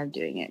 this is why I'm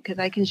doing it. Because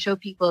I can show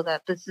people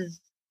that this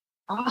is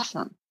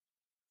awesome.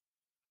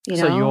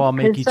 So you all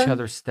make each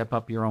other step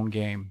up your own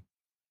game.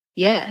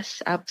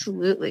 Yes,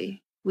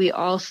 absolutely. We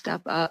all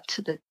step up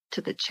to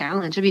the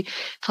challenge. I mean,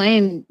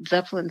 playing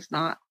Zeppelin's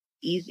not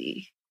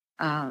easy.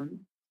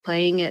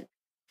 Playing it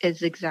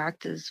as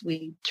exact as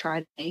we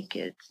try to make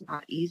it, it's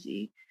not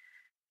easy.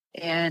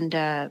 And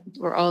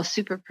we're all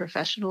super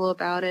professional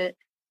about it.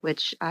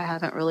 which I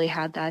haven't really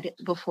had that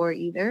before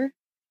either.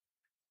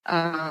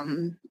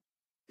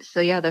 So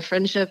yeah, the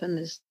friendship and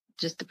this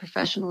just the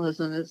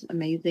professionalism is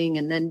amazing,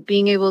 and then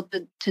being able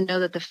to know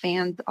that the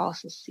fans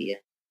also see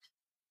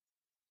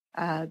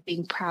it,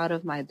 being proud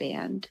of my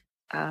band.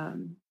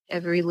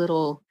 Every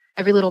little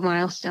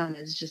milestone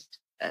is just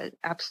an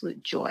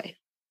absolute joy.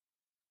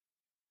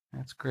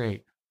 That's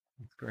great.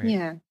 That's great.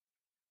 Yeah.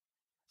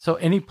 So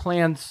any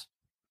plans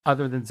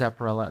other than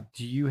Zepparella?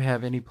 Do you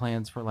have any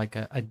plans for like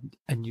a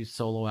new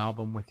solo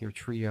album with your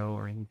trio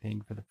or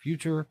anything for the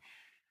future?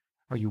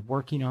 Are you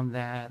working on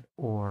that,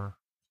 or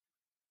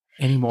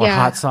any more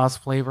hot sauce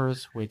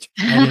flavors, which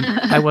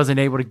I wasn't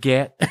able to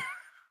get?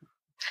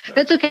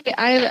 That's okay.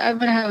 I'm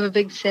going to have a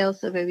big sale,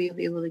 so maybe you'll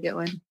be able to get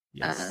one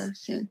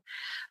soon.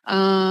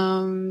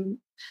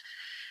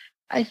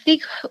 I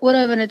think what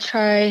I'm going to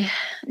try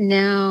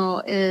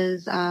now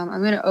is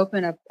I'm going to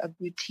open up a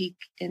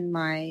boutique in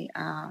my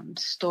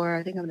store.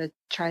 I think I'm going to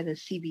try the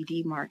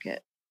CBD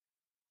market.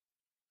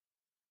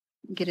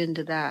 Get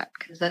into that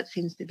because that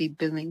seems to be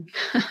booming.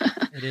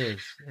 It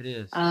is.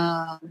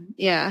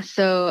 Yeah.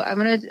 So I'm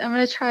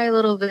gonna try a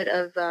little bit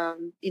of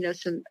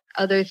some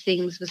other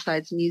things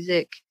besides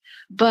music,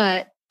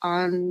 but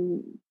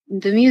on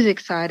the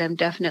music side, I'm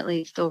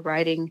definitely still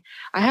writing.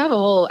 I have a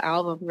whole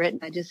album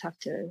written. I just have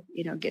to,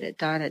 get it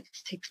done. It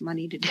just takes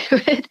money to do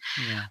it.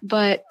 Yeah.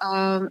 But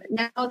now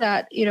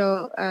that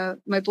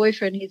my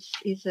boyfriend,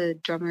 he's a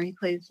drummer. He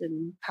plays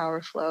in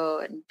Power Flow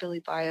and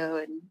Billy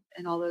Bio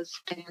and all those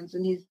bands,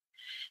 and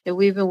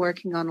we've been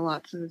working on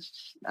lots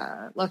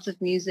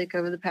of music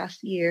over the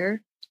past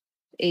year,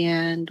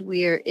 and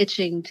we are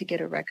itching to get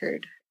a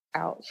record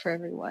out for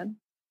everyone.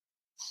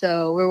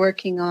 So we're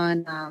working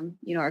on,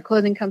 our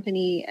clothing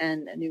company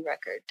and a new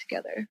record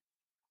together.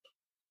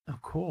 Oh,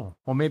 cool.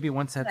 Well, maybe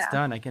once that's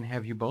done, I can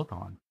have you both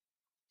on.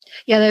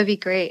 Yeah, that'd be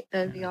great.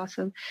 That'd be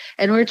awesome.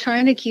 And we're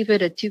trying to keep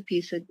it a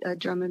two-piece, a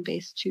drum and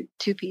bass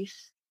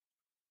two-piece.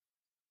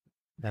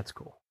 That's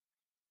cool.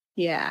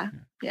 Yeah.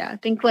 I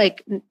think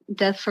like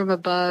Death from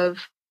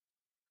Above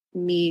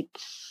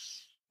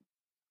meets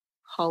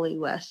Holly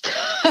West.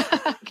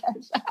 I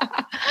guess.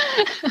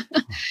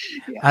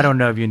 I don't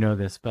know if you know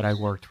this, but I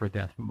worked for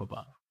Death from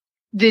Above.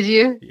 Did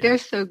you? Yeah. They're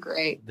so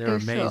great. They're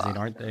amazing, so awesome.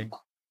 Aren't they?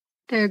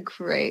 They're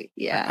great.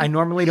 Yeah. I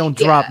normally don't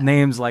drop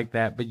names like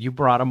that, but you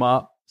brought them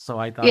up, so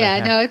I thought.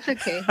 Yeah, no, it's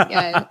okay.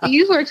 Yeah,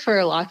 you worked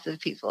for lots of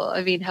people.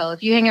 I mean, hell,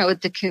 if you hang out with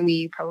Takumi,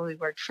 you probably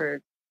worked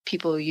for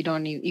people you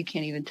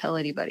can't even tell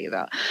anybody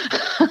about.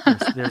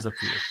 There's a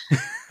few.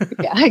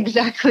 Yeah,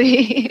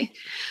 exactly.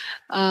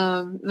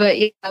 But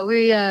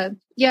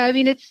yeah, I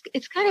mean,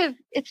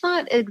 it's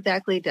not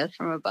exactly Death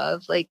from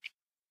Above. Like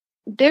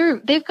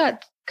they've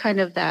got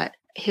kind of that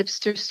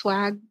hipster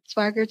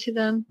swagger to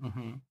them,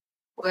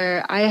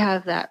 where I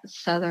have that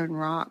Southern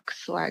rock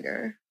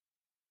swagger.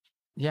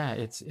 Yeah,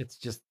 I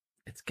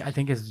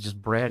think it's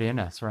just bred in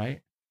us, right?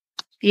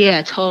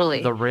 Yeah,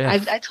 totally. The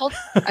riff. I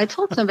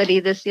told somebody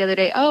this the other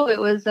day. Oh, it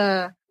was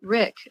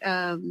Rick,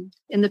 In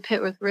the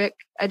Pit with Rick.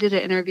 I did an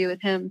interview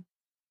with him,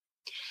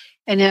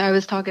 and I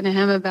was talking to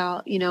him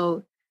about,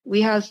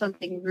 we have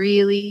something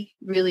really,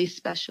 really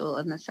special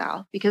in the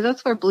South, because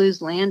that's where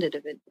blues landed,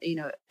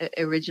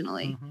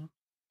 originally.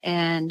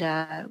 And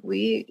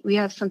we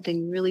have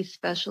something really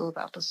special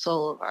about the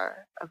soul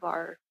of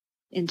our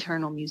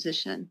internal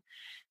musician.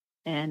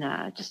 And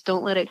just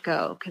don't let it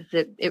go, because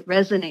it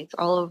resonates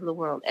all over the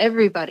world.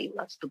 Everybody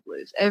loves the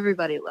blues.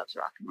 Everybody loves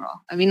rock and roll.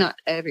 I mean, not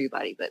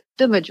everybody, but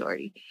the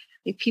majority.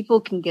 Like,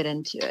 people can get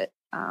into it.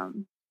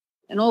 An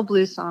old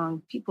blues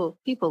song, people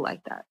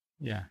like that.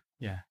 Yeah,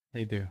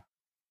 they do.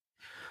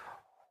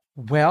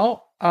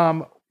 Well,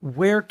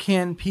 where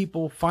can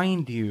people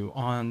find you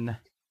on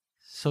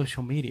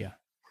social media?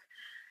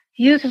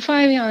 You can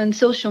find me on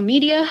social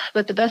media,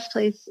 but the best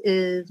place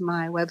is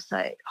my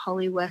website,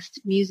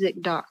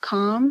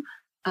 hollywestmusic.com.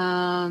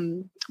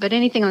 But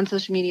anything on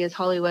social media is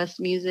Holly West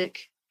Music,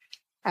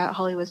 at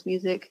Holly West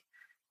Music.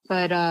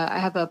 But I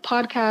have a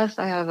podcast.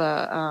 I have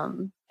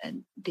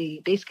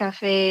the Bass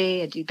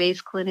Cafe. I do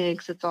bass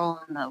clinics. It's all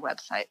on the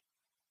website.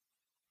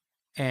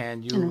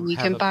 And you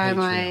can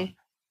buy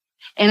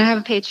and I have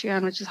a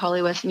Patreon, which is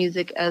Holly West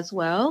Music as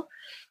well.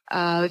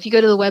 If you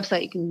go to the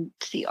website, you can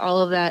see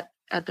all of that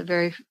at the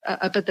very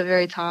up at the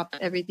very top.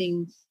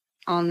 Everything's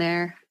on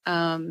there.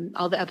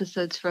 All the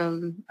episodes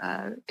from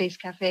Bass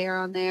Cafe are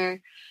on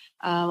there.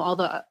 All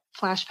the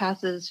flash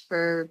passes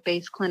for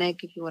Bass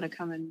Clinic, if you want to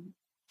come and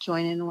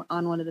join in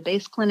on one of the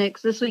bass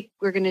clinics. This week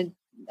we're going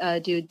to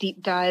do a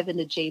deep dive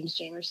into James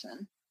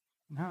Jamerson.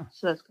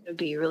 So that's going to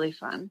be really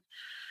fun.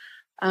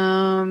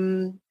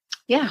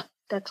 Yeah,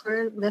 that's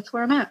where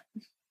I'm at.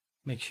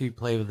 Make sure you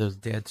play with those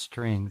dead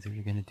strings if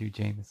you're going to do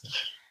Jamerson.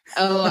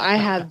 Oh, I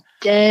have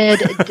dead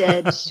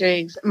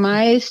strings.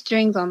 My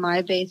strings on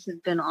my bass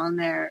have been on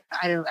there,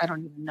 I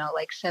don't even know,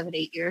 like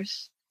 7-8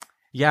 years.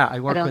 Yeah, I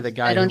work with a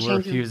guy who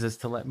refuses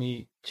to let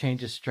me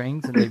change his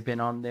strings, and they've been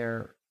on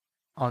there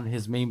on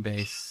his main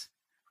bass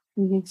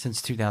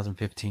since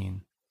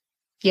 2015.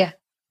 Yeah.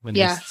 When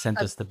they sent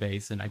us the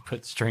bass and I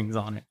put strings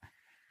on it.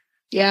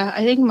 Yeah,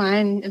 I think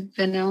mine have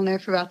been on there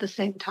for about the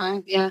same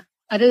time. Yeah,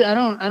 I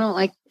don't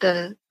like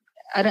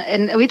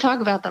and we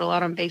talk about that a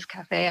lot on Bass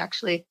Cafe,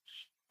 actually,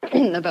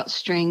 about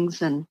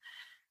strings and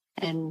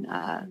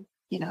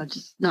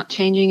just not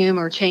changing them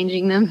or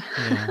changing them.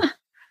 Yeah.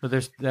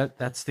 But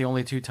that's the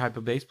only two type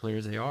of bass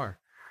players there are.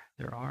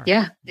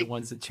 Yeah. The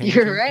ones that change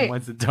You're and right. the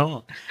ones that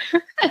don't.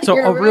 So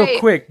real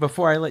quick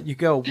before I let you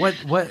go,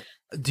 what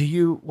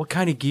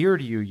kind of gear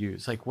do you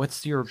use? Like,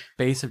 what's your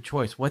bass of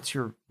choice? What's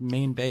your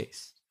main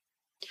bass?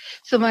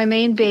 So my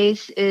main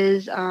bass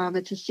is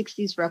it's a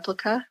 60s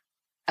replica.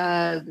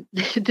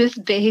 This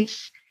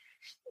bass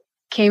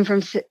came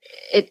from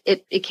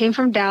it came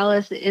from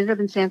Dallas. It ended up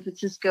in San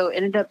Francisco,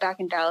 ended up back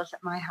in Dallas at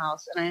my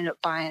house, and I ended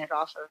up buying it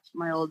off of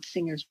my old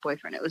singer's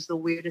boyfriend. It was the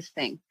weirdest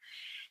thing.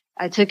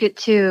 I took it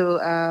to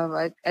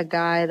a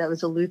guy that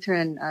was a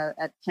Lutheran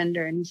at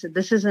Fender, and he said,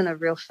 "This isn't a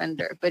real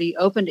Fender." But he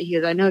opened it. He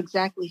goes, "I know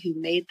exactly who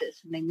made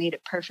this, and they made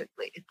it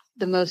perfectly. It's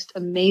the most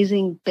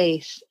amazing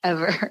bass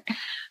ever,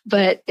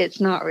 but it's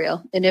not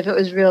real. And if it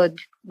was real, it'd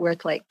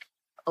worth like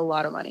a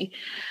lot of money."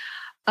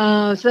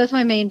 So that's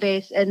my main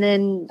bass. And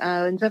then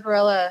in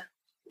Zepparella,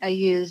 I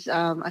use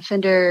a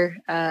Fender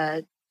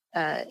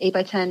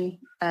 8x10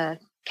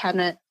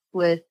 cabinet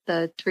with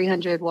the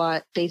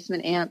 300-watt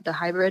basement amp, the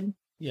hybrid.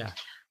 Yeah.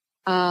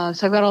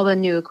 So I've got all the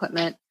new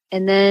equipment.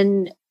 And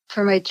then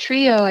for my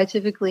trio, I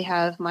typically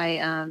have my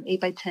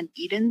 8x10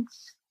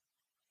 Edens.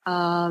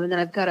 And then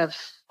I've got a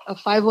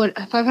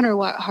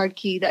 500-watt hard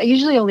key that I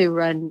usually only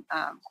run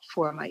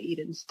 4 of my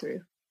Edens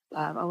through.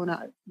 I will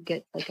not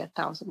get like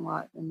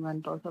 1,000-watt and run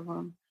both of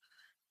them.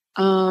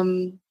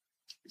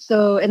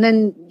 So, and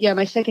then,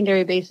 my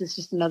secondary bass is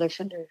just another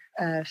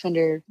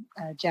Fender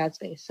Jazz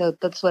bass. So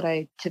that's what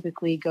I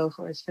typically go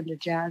for, is Fender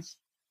Jazz.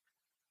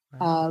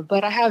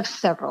 But I have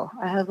several.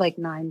 I have like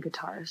 9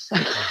 guitars.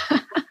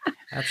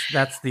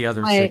 That's the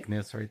other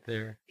sickness right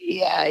there.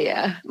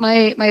 Yeah.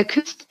 My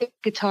acoustic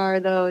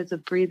guitar though is a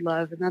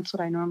Breedlove, and that's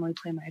what I normally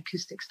play my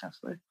acoustic stuff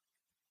with.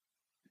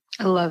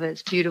 I love it.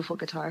 It's beautiful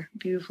guitar,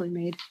 beautifully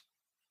made.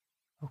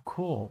 Oh,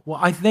 cool. Well,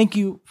 I thank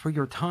you for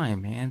your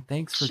time, man.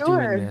 Thanks for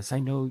doing this. I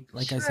know,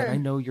 like I said, I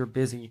know you're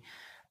busy.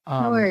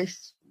 No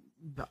worries.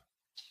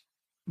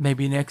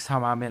 Maybe next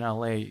time I'm in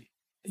LA,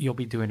 you'll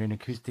be doing an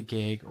acoustic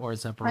gig or a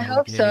Zepparella I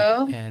hope gig,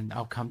 so. and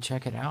I'll come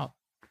check it out.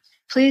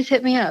 Please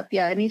hit me up.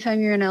 Yeah, anytime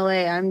you're in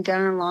LA, I'm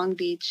down in Long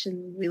Beach,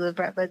 and we live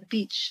right by the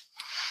beach.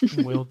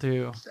 Will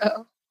do.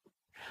 So,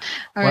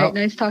 all right.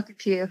 Nice talking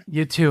to you.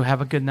 You too.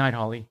 Have a good night,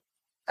 Holly.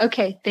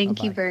 Okay.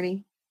 Thank you,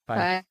 Bernie.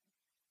 Bye.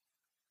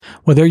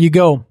 Well, there you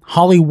go.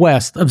 Holly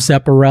West of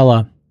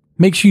Zepparella.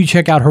 Make sure you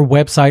check out her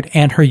website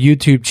and her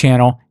YouTube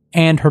channel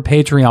and her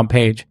Patreon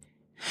page.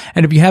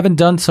 And if you haven't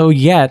done so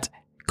yet,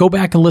 go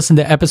back and listen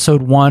to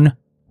episode 1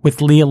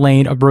 with Leah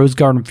Lane of Rose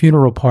Garden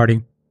Funeral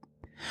Party.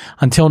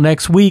 Until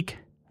next week,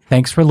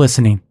 thanks for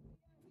listening.